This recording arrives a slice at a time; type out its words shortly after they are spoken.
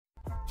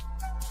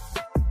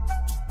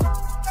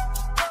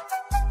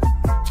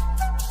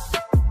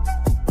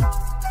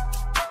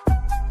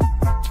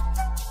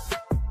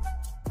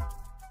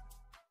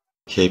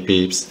Hey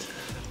peeps,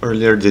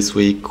 earlier this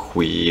week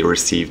we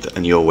received a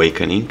new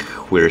awakening.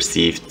 We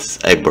received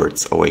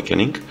Egbert's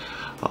awakening.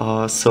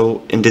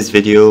 So in this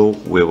video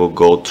we will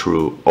go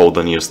through all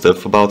the new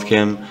stuff about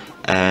him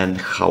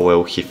and how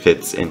well he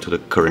fits into the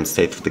current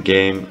state of the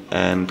game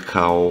and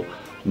how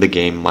the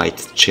game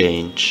might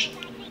change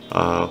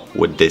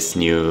with this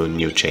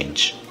new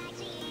change.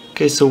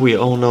 Okay, so we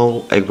all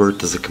know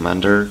Egbert as a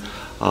commander.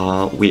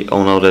 We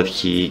all know that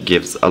he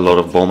gives a lot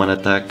of bowman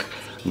attack,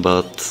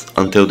 but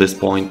until this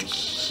point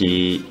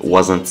he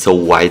wasn't so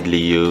widely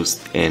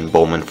used in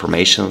bowman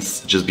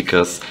formations just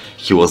because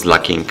he was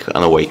lacking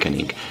an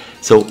awakening.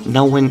 So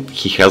now when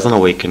he has an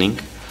awakening,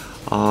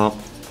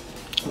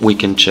 we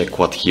can check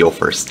what he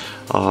offers.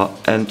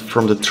 And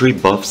from the three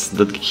buffs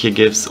that he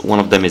gives, one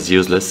of them is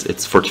useless,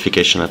 it's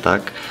fortification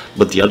attack,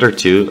 but the other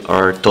two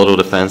are total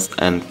defense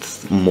and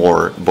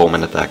more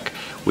bowman attack,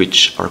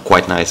 which are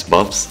quite nice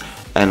buffs.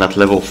 And at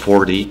level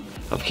 40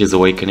 of his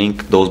awakening,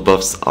 those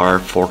buffs are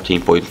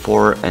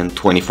 14.4 and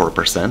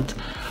 24%,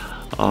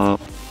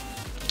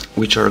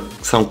 which are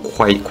some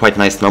quite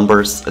nice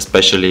numbers,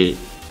 especially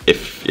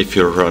if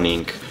you're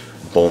running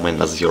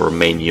bowman as your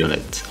main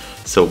unit.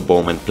 So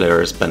bowman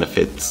players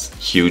benefit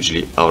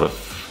hugely out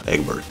of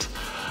Egbert.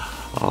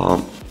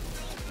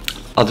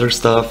 Other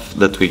stuff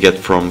that we get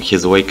from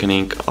his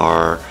awakening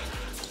are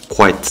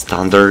quite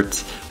standard.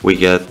 We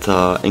get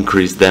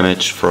increased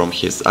damage from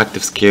his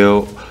active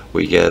skill.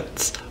 We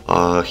get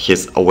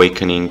his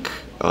awakening,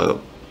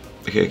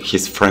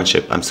 his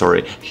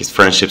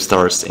friendship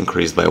stars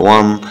increased by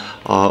 1.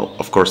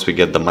 Of course we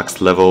get the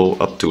max level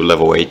up to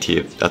level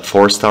 80 at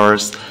 4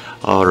 stars,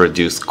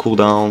 reduced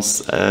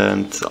cooldowns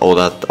and all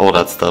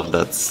that stuff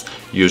that's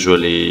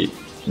usually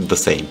the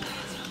same.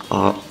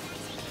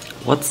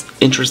 What's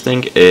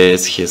interesting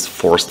is his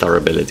 4-star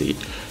ability.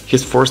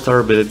 His 4-star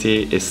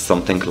ability is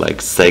something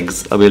like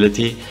Seg's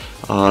ability.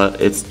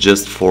 It's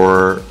just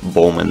for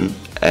bowmen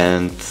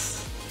and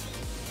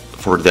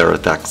for their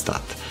attack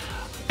stat.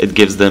 It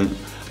gives the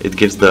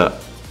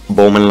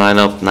bowman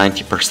lineup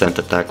 90%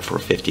 attack for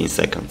 15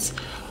 seconds.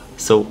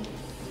 So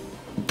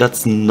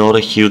that's not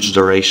a huge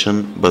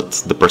duration, but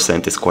the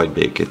percent is quite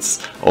big. It's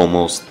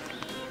almost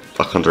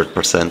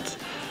 100%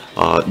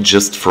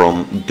 just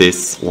from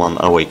this one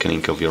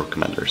awakening of your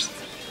commanders.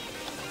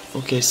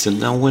 Okay, so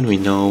now when we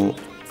know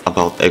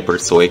about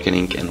Egbert's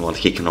awakening and what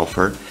he can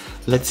offer,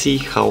 let's see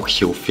how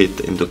he'll fit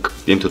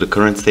into the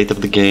current state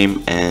of the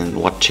game and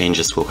what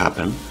changes will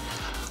happen.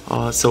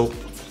 So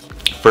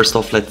first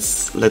off,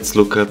 let's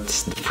look at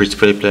the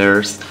free-to-play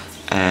players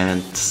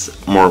and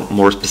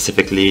more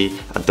specifically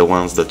at the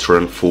ones that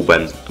run full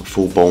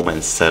bowman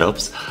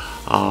setups.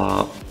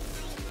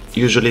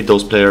 Usually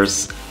those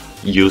players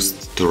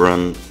used to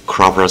run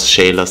Kravras,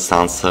 Shayla,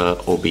 Sansa,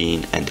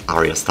 Obean and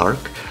Arya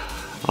Stark.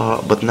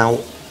 But now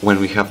when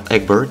we have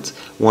Egbert,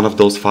 one of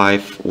those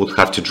 5 would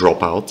have to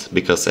drop out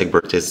because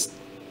Egbert is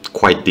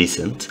quite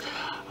decent.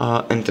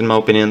 And in my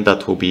opinion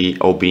that will be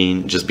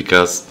Obean, just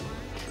because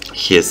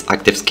his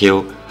active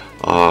skill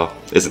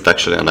isn't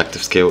actually an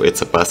active skill,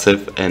 it's a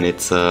passive, and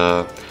it's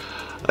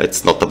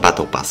not a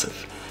battle passive.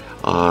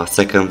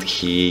 Second,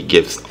 he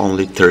gives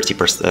only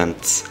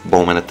 30%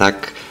 bowman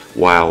attack,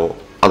 while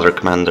other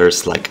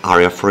commanders like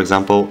Arya, for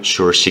example,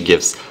 sure, she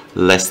gives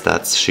less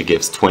stats, she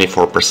gives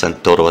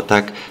 24% total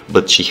attack,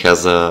 but she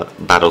has a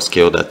battle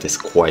skill that is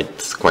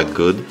quite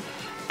good,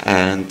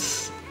 and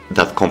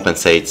that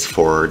compensates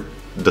for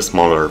the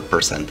smaller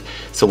percent.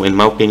 So in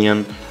my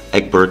opinion,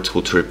 Egbert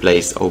would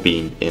replace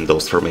Obean in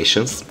those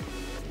formations,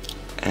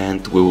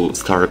 and we will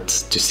start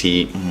to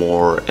see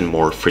more and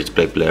more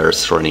free-to-play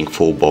players running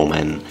full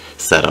bowman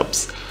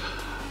setups.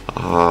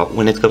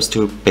 When it comes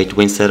to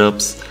pay-to-win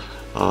setups,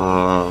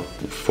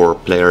 for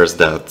players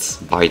that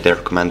buy their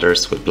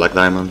commanders with black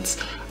diamonds,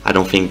 I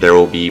don't think there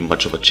will be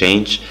much of a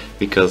change,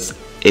 because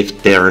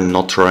if they're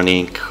not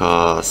running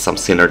some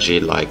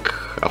synergy like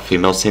a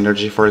female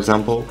synergy, for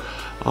example,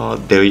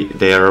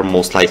 they are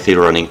most likely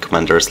running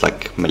commanders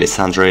like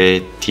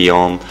Melisandre,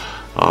 Tion,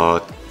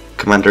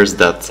 commanders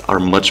that are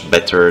much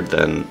better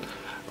than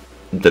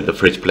the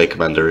free-to-play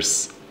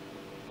commanders,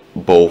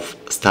 both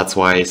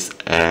stats-wise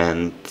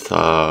and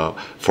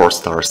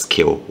 4-star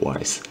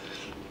skill-wise.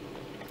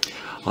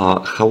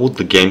 How would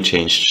the game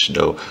change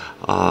though?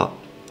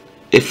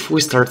 If we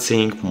start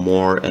seeing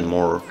more and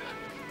more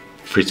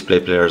free-to-play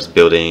players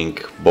building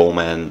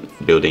bowmen,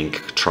 building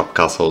trap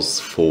castles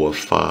full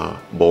of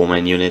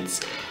bowman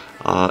units,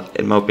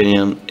 in my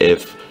opinion,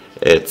 if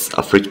it's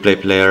a free-to-play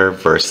player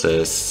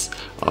versus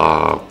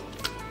a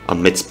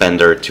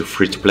mid-spender to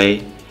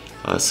free-to-play,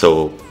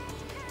 so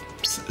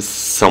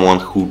someone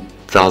who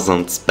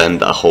doesn't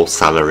spend a whole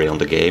salary on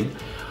the game,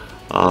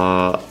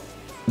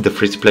 the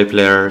free-to-play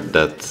player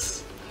that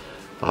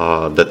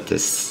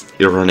is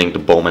running the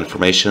bowman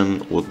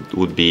formation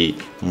would be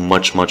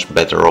much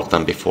better off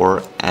than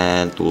before,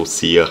 and will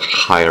see a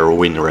higher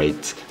win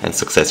rate and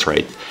success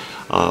rate.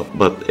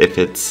 But if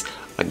it's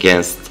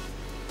against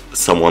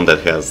someone that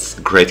has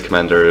great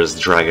commanders,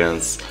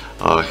 dragons,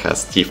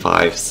 has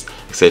T5s,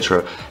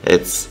 etc.,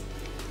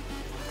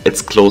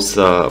 it's close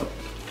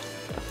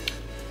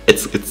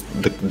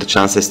the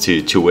chances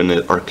to win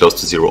it are close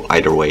to zero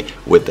either way,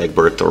 with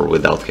Egbert or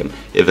without him.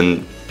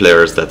 Even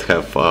players that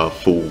have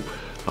full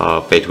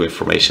pay-to-win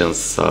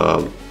formations,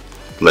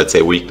 let's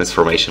say weakness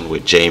formation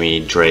with Jamie,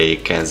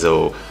 Drake,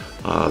 Enzo,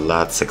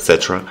 Lats,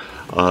 etc.,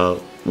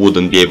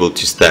 wouldn't be able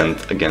to stand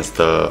against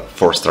a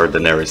 4-star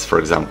Daenerys, for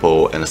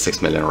example, in a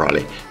 6 million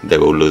rally. They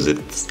will lose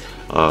it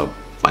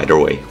either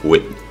way.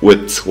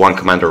 With one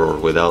commander or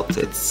without,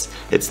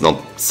 it's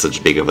not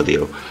such big of a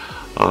deal.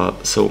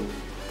 So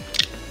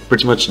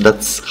pretty much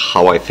that's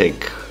how I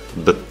think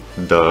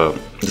the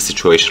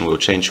situation will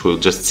change. We'll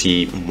just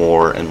see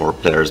more and more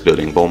players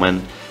building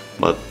bowmen,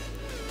 but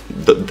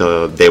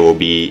they will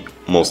be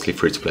mostly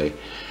free to play.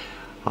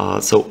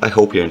 So I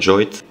hope you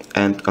enjoyed,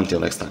 and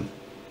until next time.